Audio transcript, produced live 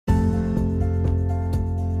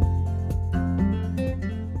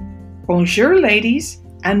Bonjour, ladies,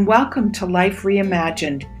 and welcome to Life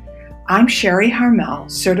Reimagined. I'm Sherry Harmel,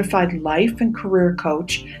 certified life and career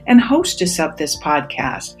coach and hostess of this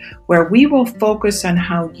podcast, where we will focus on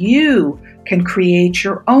how you can create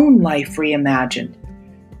your own life reimagined.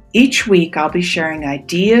 Each week, I'll be sharing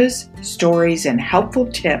ideas, stories, and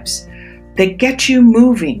helpful tips that get you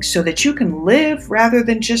moving so that you can live rather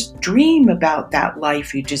than just dream about that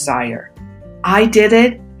life you desire. I did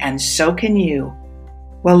it, and so can you.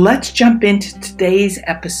 Well, let's jump into today's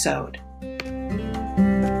episode.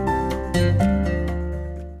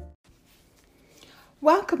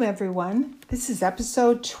 Welcome, everyone. This is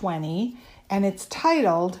episode 20, and it's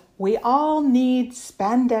titled, We All Need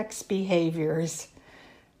Spandex Behaviors.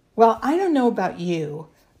 Well, I don't know about you,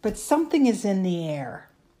 but something is in the air.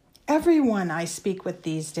 Everyone I speak with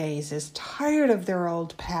these days is tired of their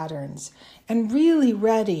old patterns and really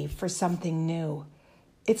ready for something new.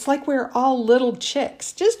 It's like we're all little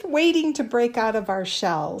chicks, just waiting to break out of our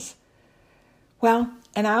shells. Well,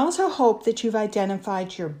 and I also hope that you've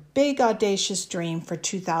identified your big audacious dream for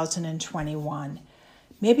 2021.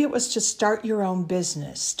 Maybe it was to start your own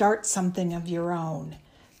business, start something of your own,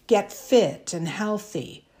 get fit and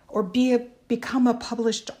healthy, or become a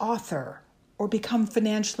published author, or become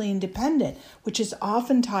financially independent, which is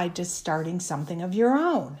often tied to starting something of your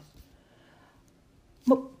own.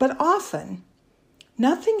 But often,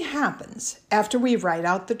 nothing happens after we write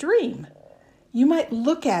out the dream. You might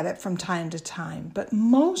look at it from time to time, but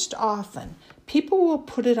most often, people will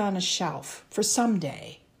put it on a shelf for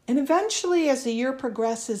someday. And eventually, as the year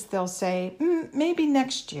progresses, they'll say, maybe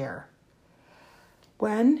next year.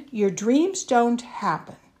 When your dreams don't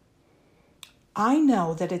happen, I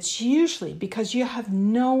know that it's usually because you have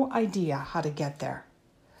no idea how to get there.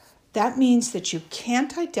 That means that you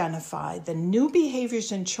can't identify the new behaviors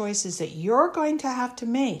and choices that you're going to have to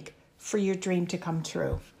make for your dream to come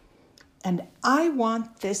true. And I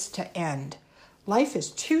want this to end. Life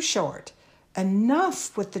is too short.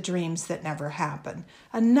 Enough with the dreams that never happen.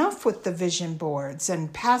 Enough with the vision boards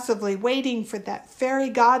and passively waiting for that fairy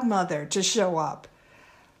godmother to show up.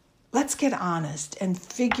 Let's get honest and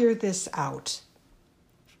figure this out.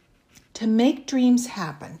 To make dreams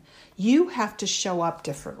happen, you have to show up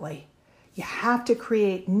differently. You have to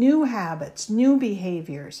create new habits, new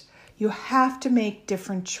behaviors. You have to make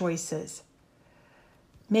different choices.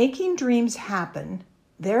 Making dreams happen,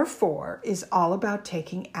 therefore, is all about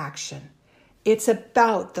taking action. It's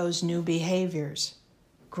about those new behaviors.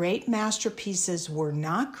 Great masterpieces were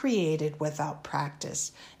not created without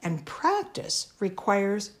practice, and practice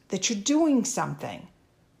requires that you're doing something.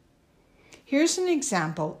 Here's an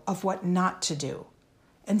example of what not to do,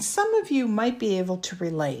 and some of you might be able to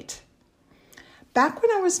relate. Back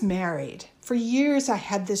when I was married, for years I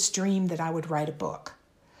had this dream that I would write a book.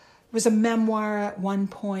 It was a memoir at one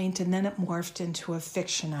point, and then it morphed into a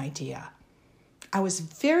fiction idea. I was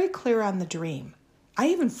very clear on the dream. I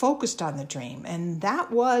even focused on the dream, and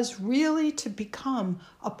that was really to become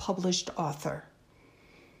a published author.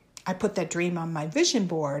 I put that dream on my vision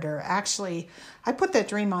board, or actually, I put that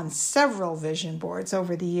dream on several vision boards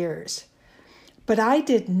over the years. But I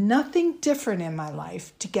did nothing different in my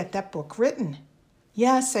life to get that book written.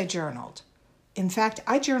 Yes, I journaled. In fact,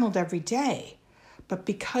 I journaled every day. But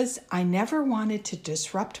because I never wanted to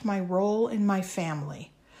disrupt my role in my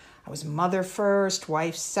family, I was mother first,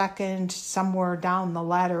 wife second, somewhere down the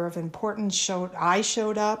ladder of importance I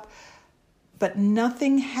showed up, but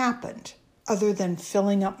nothing happened other than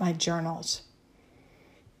filling up my journals.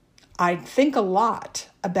 I'd think a lot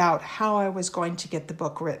about how I was going to get the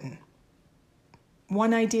book written.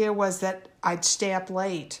 One idea was that I'd stay up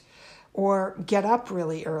late or get up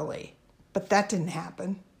really early, but that didn't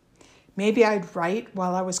happen. Maybe I'd write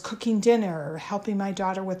while I was cooking dinner or helping my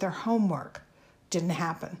daughter with her homework. Didn't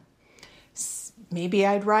happen. Maybe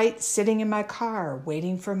I'd write sitting in my car,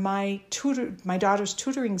 waiting for my daughter's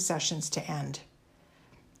tutoring sessions to end.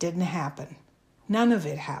 Didn't happen. None of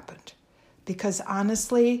it happened. Because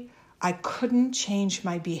honestly, I couldn't change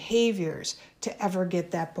my behaviors to ever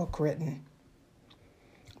get that book written.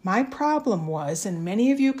 My problem was, and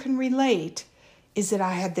many of you can relate, is that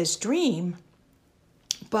I had this dream,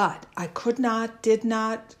 but I did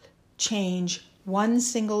not change one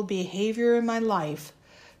single behavior in my life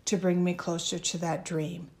to bring me closer to that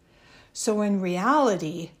dream. So in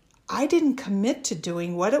reality, I didn't commit to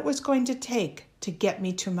doing what it was going to take to get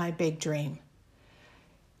me to my big dream.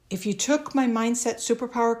 If you took my Mindset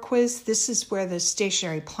Superpower quiz, this is where the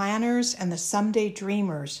stationary planners and the someday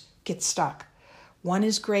dreamers get stuck. One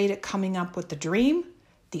is great at coming up with the dream.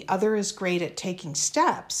 The other is great at taking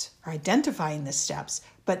steps or identifying the steps,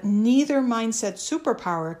 but neither Mindset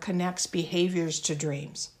Superpower connects behaviors to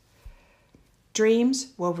dreams. dreams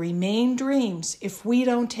will remain dreams if we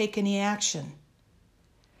don't take any action.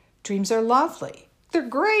 Dreams are lovely. They're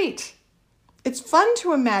great. It's fun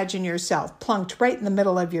to imagine yourself plunked right in the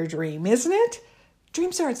middle of your dream, isn't it?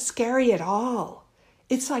 Dreams aren't scary at all.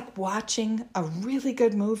 It's like watching a really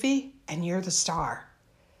good movie and you're the star.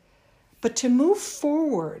 But to move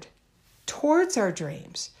forward towards our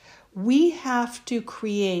dreams, we have to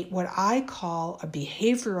create what I call a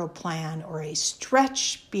behavioral plan or a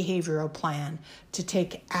stretch behavioral plan to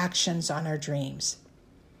take actions on our dreams.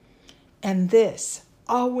 And this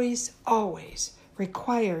always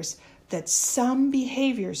requires that some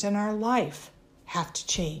behaviors in our life have to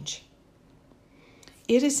change.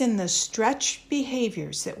 It is in the stretch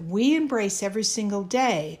behaviors that we embrace every single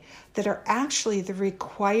day that are actually the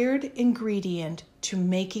required ingredient to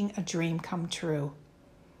making a dream come true.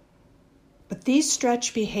 But these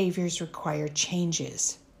stretch behaviors require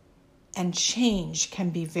changes, and change can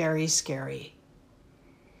be very scary.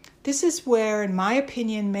 This is where, in my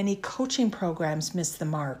opinion, many coaching programs miss the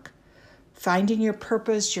mark. Finding your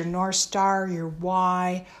purpose, your North Star, your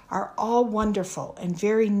why are all wonderful and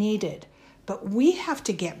very needed, but we have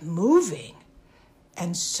to get moving.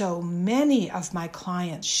 And so many of my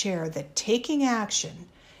clients share that taking action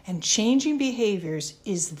and changing behaviors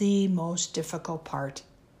is the most difficult part.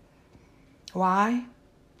 Why?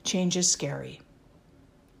 Change is scary.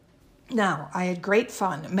 Now, I had great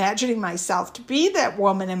fun imagining myself to be that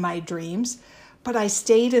woman in my dreams, but I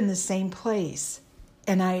stayed in the same place,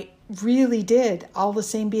 and I really did all the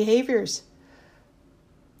same behaviors.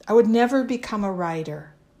 I would never become a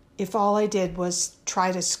writer if all I did was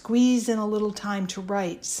try to squeeze in a little time to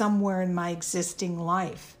write somewhere in my existing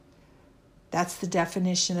life. That's the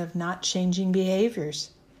definition of not changing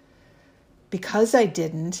behaviors. Because I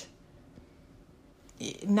didn't,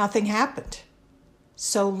 nothing happened.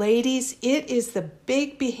 So ladies, it is the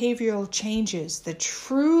big behavioral changes that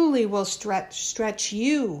truly will stretch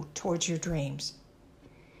you towards your dreams.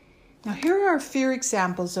 Now, here are a few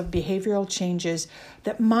examples of behavioral changes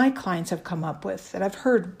that my clients have come up with that I've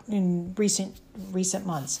heard in recent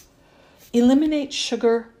months. Eliminate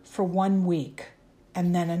sugar for 1 week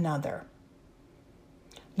and then another.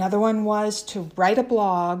 Another one was to write a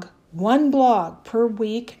blog, 1 blog per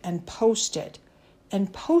week, and post it.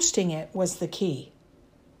 And posting it was the key.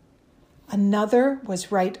 Another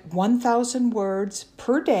was write 1,000 words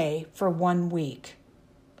per day for 1 week,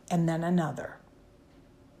 and then another.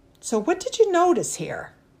 So what did you notice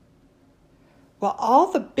here? Well,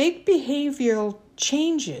 all the big behavioral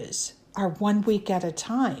changes are 1 week at a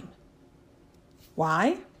time.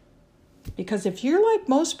 Why? Because if you're like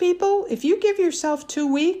most people, if you give yourself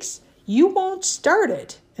 2 weeks, you won't start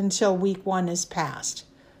it until week 1 is passed.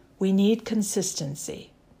 We need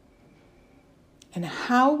consistency. And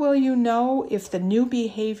how will you know if the new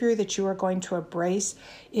behavior that you are going to embrace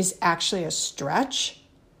is actually a stretch?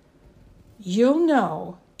 You'll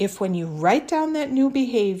know if when you write down that new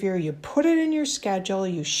behavior, you put it in your schedule,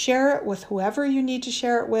 you share it with whoever you need to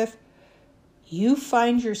share it with, you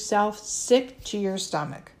find yourself sick to your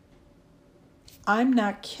stomach. I'm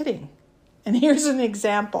not kidding. And here's an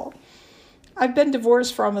example. I've been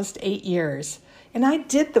divorced for almost 8 years, and I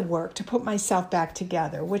did the work to put myself back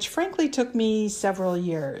together, which frankly took me several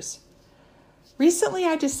years. Recently,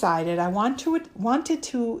 I decided I wanted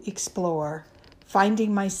to explore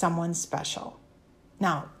finding my someone special.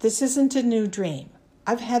 Now, this isn't a new dream.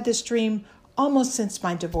 I've had this dream almost since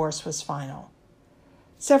my divorce was final.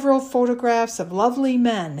 Several photographs of lovely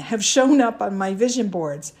men have shown up on my vision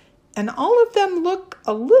boards, and all of them look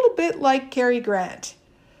a little bit like Cary Grant.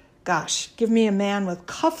 Gosh, give me a man with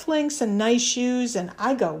cufflinks and nice shoes, and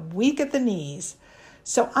I go weak at the knees.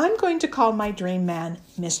 So I'm going to call my dream man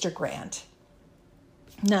Mr. Grant.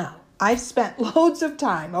 Now, I've spent loads of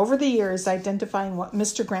time over the years identifying what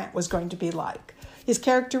Mr. Grant was going to be like. His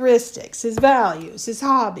characteristics, his values, his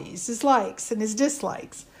hobbies, his likes and his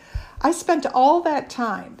dislikes. I spent all that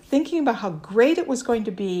time thinking about how great it was going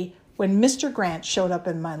to be when Mr. Grant showed up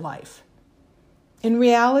in my life. In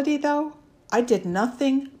reality, though, I did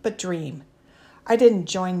nothing but dream. I didn't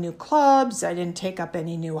join new clubs. I didn't take up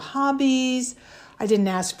any new hobbies. I didn't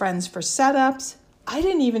ask friends for setups. I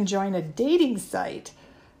didn't even join a dating site.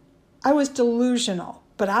 I was delusional,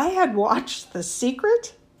 but I had watched The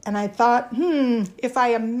Secret, and I thought, if I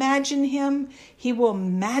imagine him, he will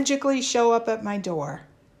magically show up at my door.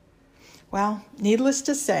 Well, needless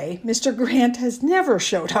to say, Mr. Grant has never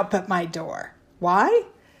showed up at my door. Why?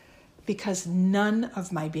 Because none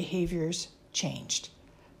of my behaviors changed.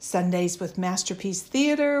 Sundays with Masterpiece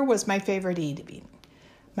Theater was my favorite eating.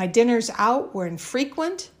 My dinners out were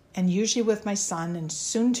infrequent and usually with my son and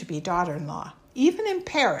soon-to-be daughter-in-law, even in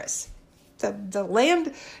Paris. the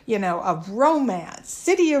land, of romance,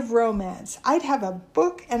 city of romance. I'd have a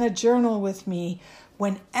book and a journal with me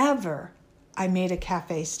whenever I made a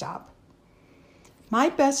cafe stop. My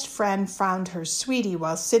best friend found her sweetie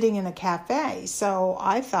while sitting in a cafe, so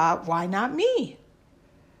I thought, why not me?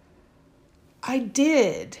 I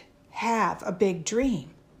did have a big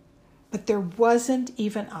dream, but there wasn't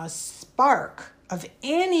even a spark of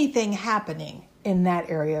anything happening in that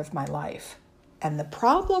area of my life. And the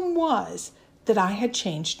problem was that I had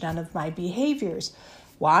changed none of my behaviors.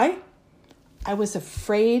 Why? I was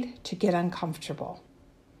afraid to get uncomfortable.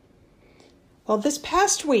 Well, this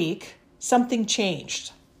past week, something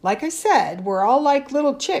changed. Like I said, we're all like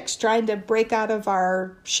little chicks trying to break out of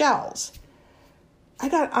our shells. I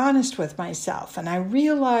got honest with myself and I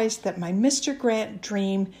realized that my Mr. Grant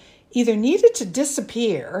dream either needed to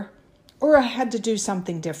disappear or I had to do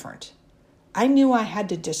something different. I knew I had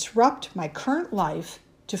to disrupt my current life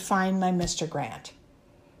to find my Mr. Grant.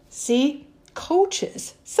 See,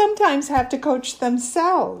 coaches sometimes have to coach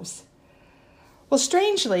themselves. Well,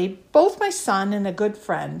 strangely, both my son and a good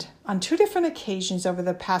friend on 2 different occasions over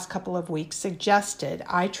the past couple of weeks suggested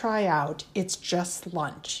I try out It's Just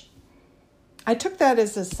Lunch. I took that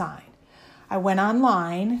as a sign. I went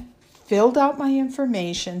online, filled out my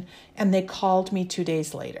information, and they called me 2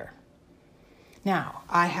 days later. Now,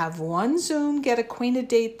 I have one Zoom get acquainted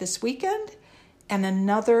date this weekend and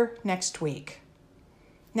another next week.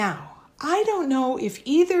 Now, I don't know if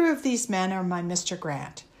either of these men are my Mr.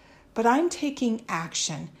 Grant, but I'm taking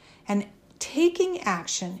action, and taking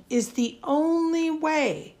action is the only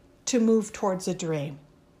way to move towards a dream.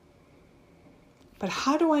 But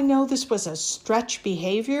how do I know this was a stretch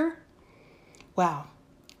behavior? Well,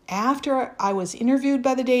 after I was interviewed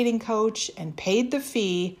by the dating coach and paid the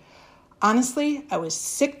fee, honestly, I was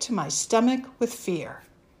sick to my stomach with fear.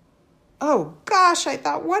 Oh gosh, I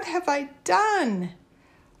thought, what have I done?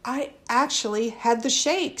 I actually had the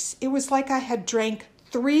shakes. It was like I had drank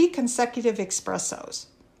 3 consecutive espressos.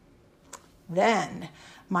 Then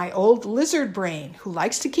my old lizard brain, who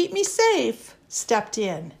likes to keep me safe, stepped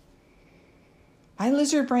in. My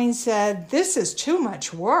lizard brain said, this is too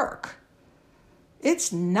much work.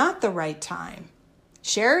 It's not the right time.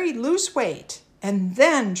 Sherry, lose weight and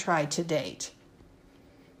then try to date.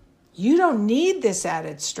 You don't need this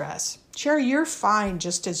added stress. Sherry, you're fine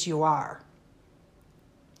just as you are.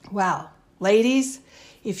 Well, ladies,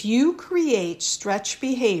 if you create stretch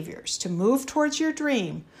behaviors to move towards your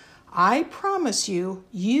dream, I promise you,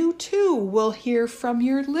 you too will hear from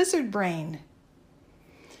your lizard brain.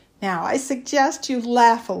 Now, I suggest you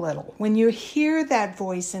laugh a little when you hear that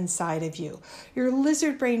voice inside of you. Your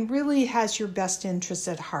lizard brain really has your best interests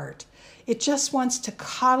at heart. It just wants to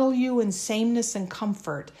coddle you in sameness and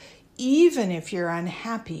comfort, even if you're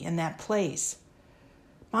unhappy in that place.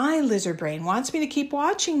 My lizard brain wants me to keep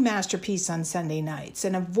watching Masterpiece on Sunday nights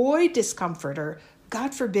and avoid discomfort or,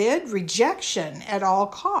 God forbid, rejection at all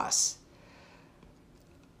costs.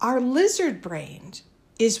 Our lizard brain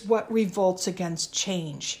is what revolts against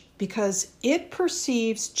change because it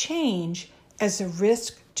perceives change as a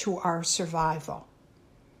risk to our survival.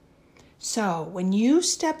 So when you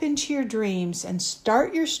step into your dreams and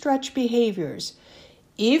start your stretch behaviors,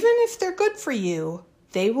 even if they're good for you,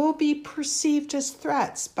 they will be perceived as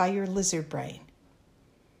threats by your lizard brain.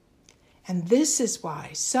 And this is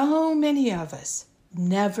why so many of us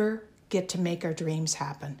never get to make our dreams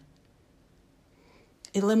happen.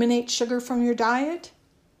 Eliminate sugar from your diet.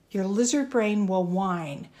 Your lizard brain will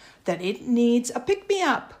whine that it needs a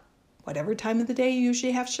pick-me-up, whatever time of the day you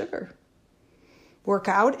usually have sugar. Work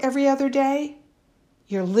out every other day.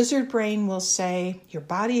 Your lizard brain will say, your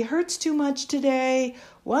body hurts too much today.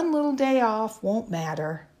 One little day off won't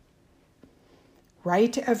matter.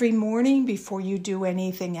 Write every morning before you do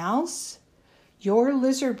anything else. Your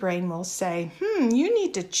lizard brain will say, you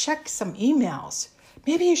need to check some emails.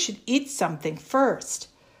 Maybe you should eat something first.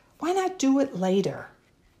 Why not do it later?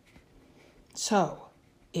 So,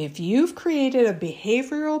 if you've created a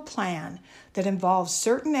behavioral plan that involves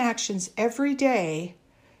certain actions every day,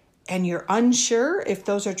 and you're unsure if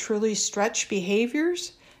those are truly stretch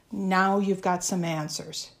behaviors, now you've got some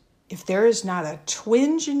answers. If there is not a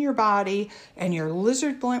twinge in your body and your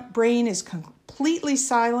lizard brain is completely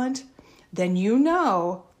silent, then you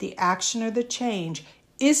know the action or the change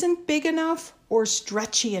isn't big enough or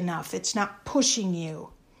stretchy enough. It's not pushing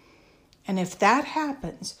you. And if that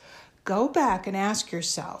happens, go back and ask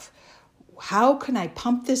yourself, how can I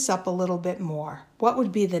pump this up a little bit more? What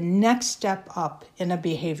would be the next step up in a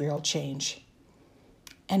behavioral change?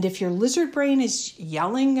 And if your lizard brain is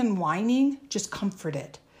yelling and whining, just comfort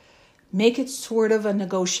it. Make it sort of a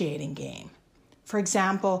negotiating game. For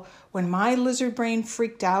example, when my lizard brain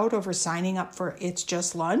freaked out over signing up for It's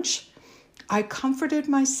Just Lunch, I comforted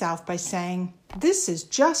myself by saying, "This is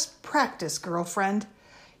just practice, girlfriend.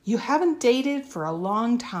 You haven't dated for a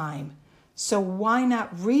long time, so why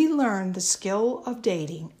not relearn the skill of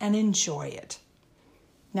dating and enjoy it?"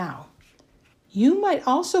 Now, you might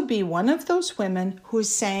also be one of those women who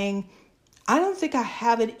is saying, "I don't think I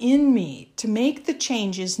have it in me to make the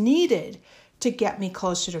changes needed to get me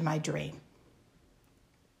closer to my dream."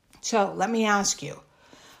 So let me ask you,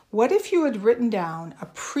 what if you had written down a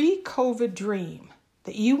pre-COVID dream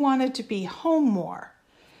that you wanted to be home more?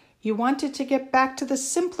 You wanted to get back to the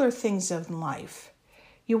simpler things in life.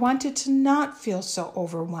 You wanted to not feel so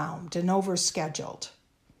overwhelmed and overscheduled.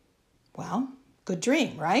 Well, good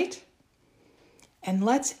dream, right? And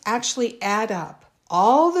let's actually add up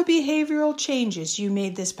all the behavioral changes you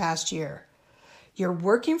made this past year. You're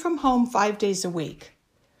working from home 5 days a week.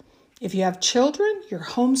 If you have children, you're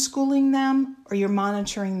homeschooling them or you're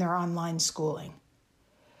monitoring their online schooling.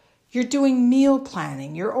 You're doing meal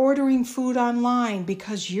planning. You're ordering food online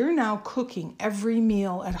because you're now cooking every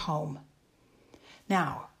meal at home.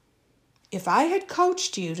 Now, if I had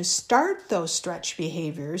coached you to start those stretch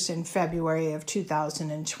behaviors in February of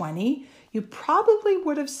 2020, you probably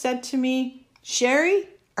would have said to me, "Sherry,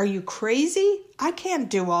 are you crazy? I can't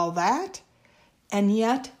do all that." And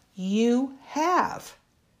yet you have.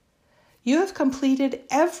 You have completed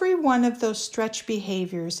every one of those stretch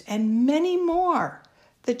behaviors and many more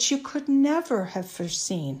that you could never have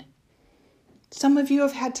foreseen. Some of you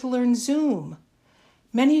have had to learn Zoom.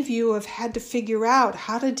 Many of you have had to figure out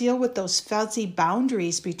how to deal with those fuzzy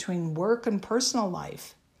boundaries between work and personal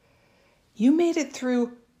life. You made it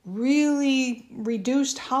through really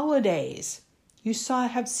reduced holidays. You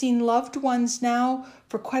have seen loved ones now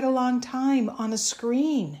for quite a long time on a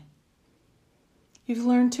screen. You've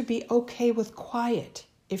learned to be okay with quiet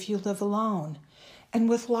if you live alone, and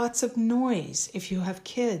with lots of noise if you have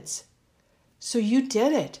kids. So you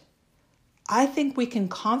did it. I think we can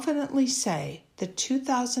confidently say that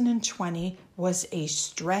 2020 was a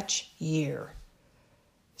stretch year.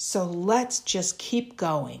 So let's just keep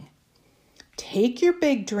going. Take your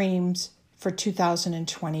big dreams for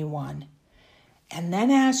 2021 and then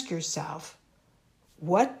ask yourself,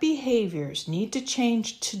 what behaviors need to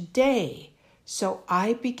change today so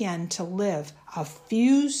I begin to live a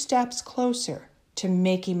few steps closer to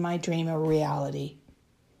making my dream a reality?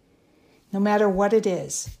 No matter what it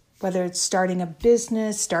is, whether it's starting a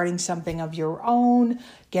business, starting something of your own,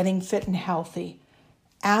 getting fit and healthy,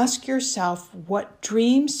 ask yourself what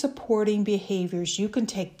dream-supporting behaviors you can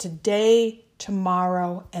take today,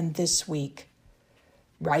 tomorrow, and this week.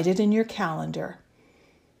 Write it in your calendar.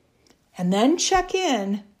 And then check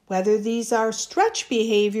in whether these are stretch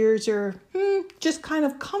behaviors or just kind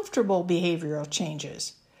of comfortable behavioral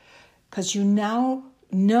changes, because you now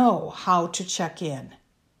know how to check in.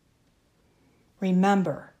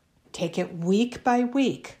 Remember, take it week by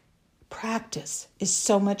week. Practice is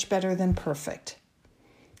so much better than perfect.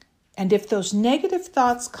 And if those negative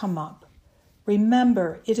thoughts come up,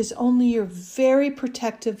 remember it is only your very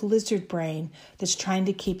protective lizard brain that's trying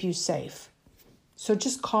to keep you safe. So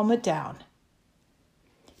just calm it down.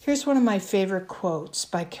 Here's one of my favorite quotes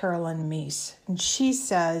by Carolyn Meese, and she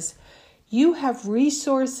says, "You have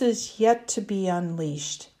resources yet to be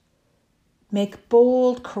unleashed. Make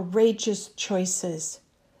bold, courageous choices.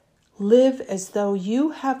 Live as though you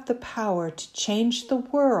have the power to change the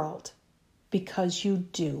world, because you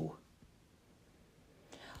do."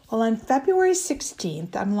 Well, on February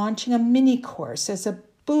 16th, I'm launching a mini course as a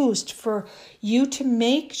boost for you to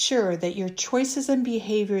make sure that your choices and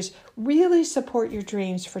behaviors really support your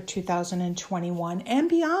dreams for 2021 and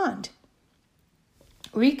beyond.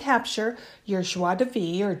 Recapture Your Joie de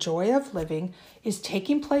Vie, or Joy of Living, is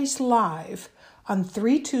taking place live on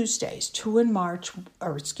 3 Tuesdays, 2 in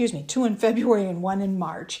February and 1 in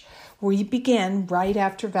March. We begin right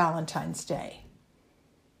after Valentine's Day.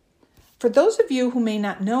 For those of you who may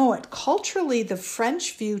not know it, culturally, the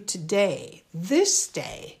French view today, this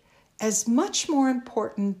day, as much more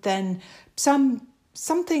important than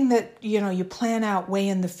something that you plan out way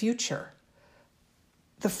in the future.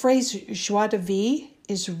 The phrase joie de vie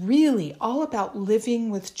is really all about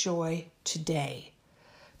living with joy today.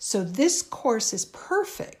 So this course is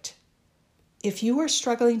perfect if you are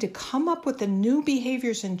struggling to come up with the new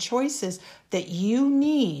behaviors and choices that you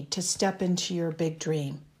need to step into your big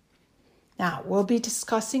dream. Now, we'll be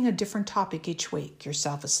discussing a different topic each week: your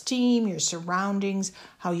self-esteem, your surroundings,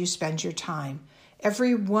 how you spend your time.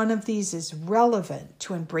 Every one of these is relevant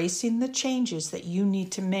to embracing the changes that you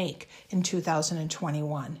need to make in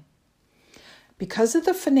 2021. Because of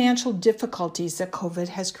the financial difficulties that COVID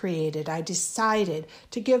has created, I decided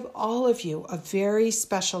to give all of you a very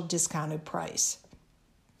special discounted price.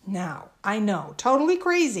 Now, I know, totally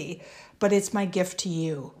crazy, but it's my gift to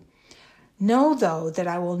you. Know, though, that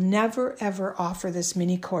I will never, ever offer this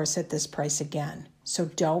mini course at this price again. So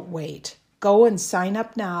don't wait. Go and sign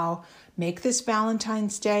up now. Make this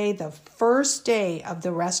Valentine's Day the first day of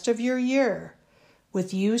the rest of your year,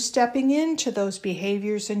 with you stepping into those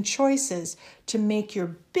behaviors and choices to make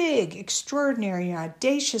your big, extraordinary, and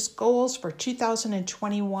audacious goals for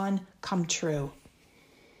 2021 come true.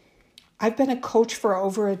 I've been a coach for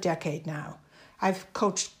over a decade now. I've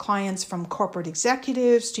coached clients from corporate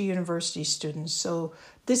executives to university students, so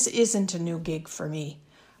this isn't a new gig for me.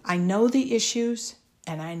 I know the issues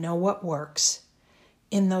and I know what works.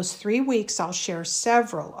 In those 3 weeks, I'll share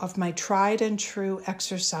several of my tried and true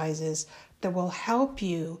exercises that will help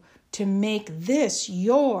you to make this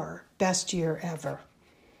your best year ever.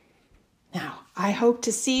 Now, I hope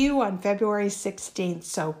to see you on February 16th,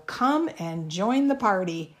 so come and join the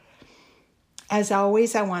party. As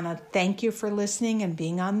always, I want to thank you for listening and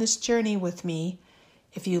being on this journey with me.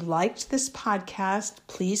 If you liked this podcast,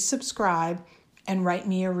 please subscribe and write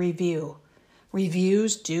me a review.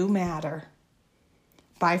 Reviews do matter.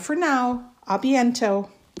 Bye for now. A biento.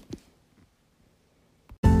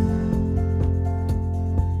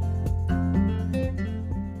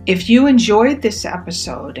 If you enjoyed this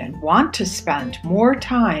episode and want to spend more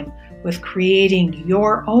time with creating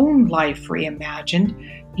your own life reimagined,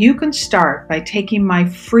 you can start by taking my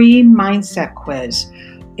free mindset quiz.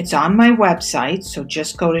 It's on my website, so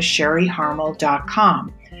just go to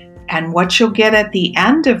sherryharmel.com. And what you'll get at the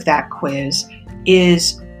end of that quiz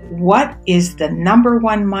is what is the number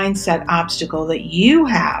one mindset obstacle that you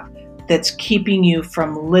have that's keeping you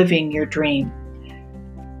from living your dream.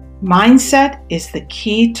 Mindset is the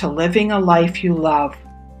key to living a life you love.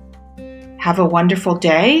 Have a wonderful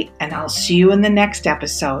day, and I'll see you in the next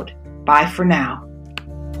episode. Bye for now.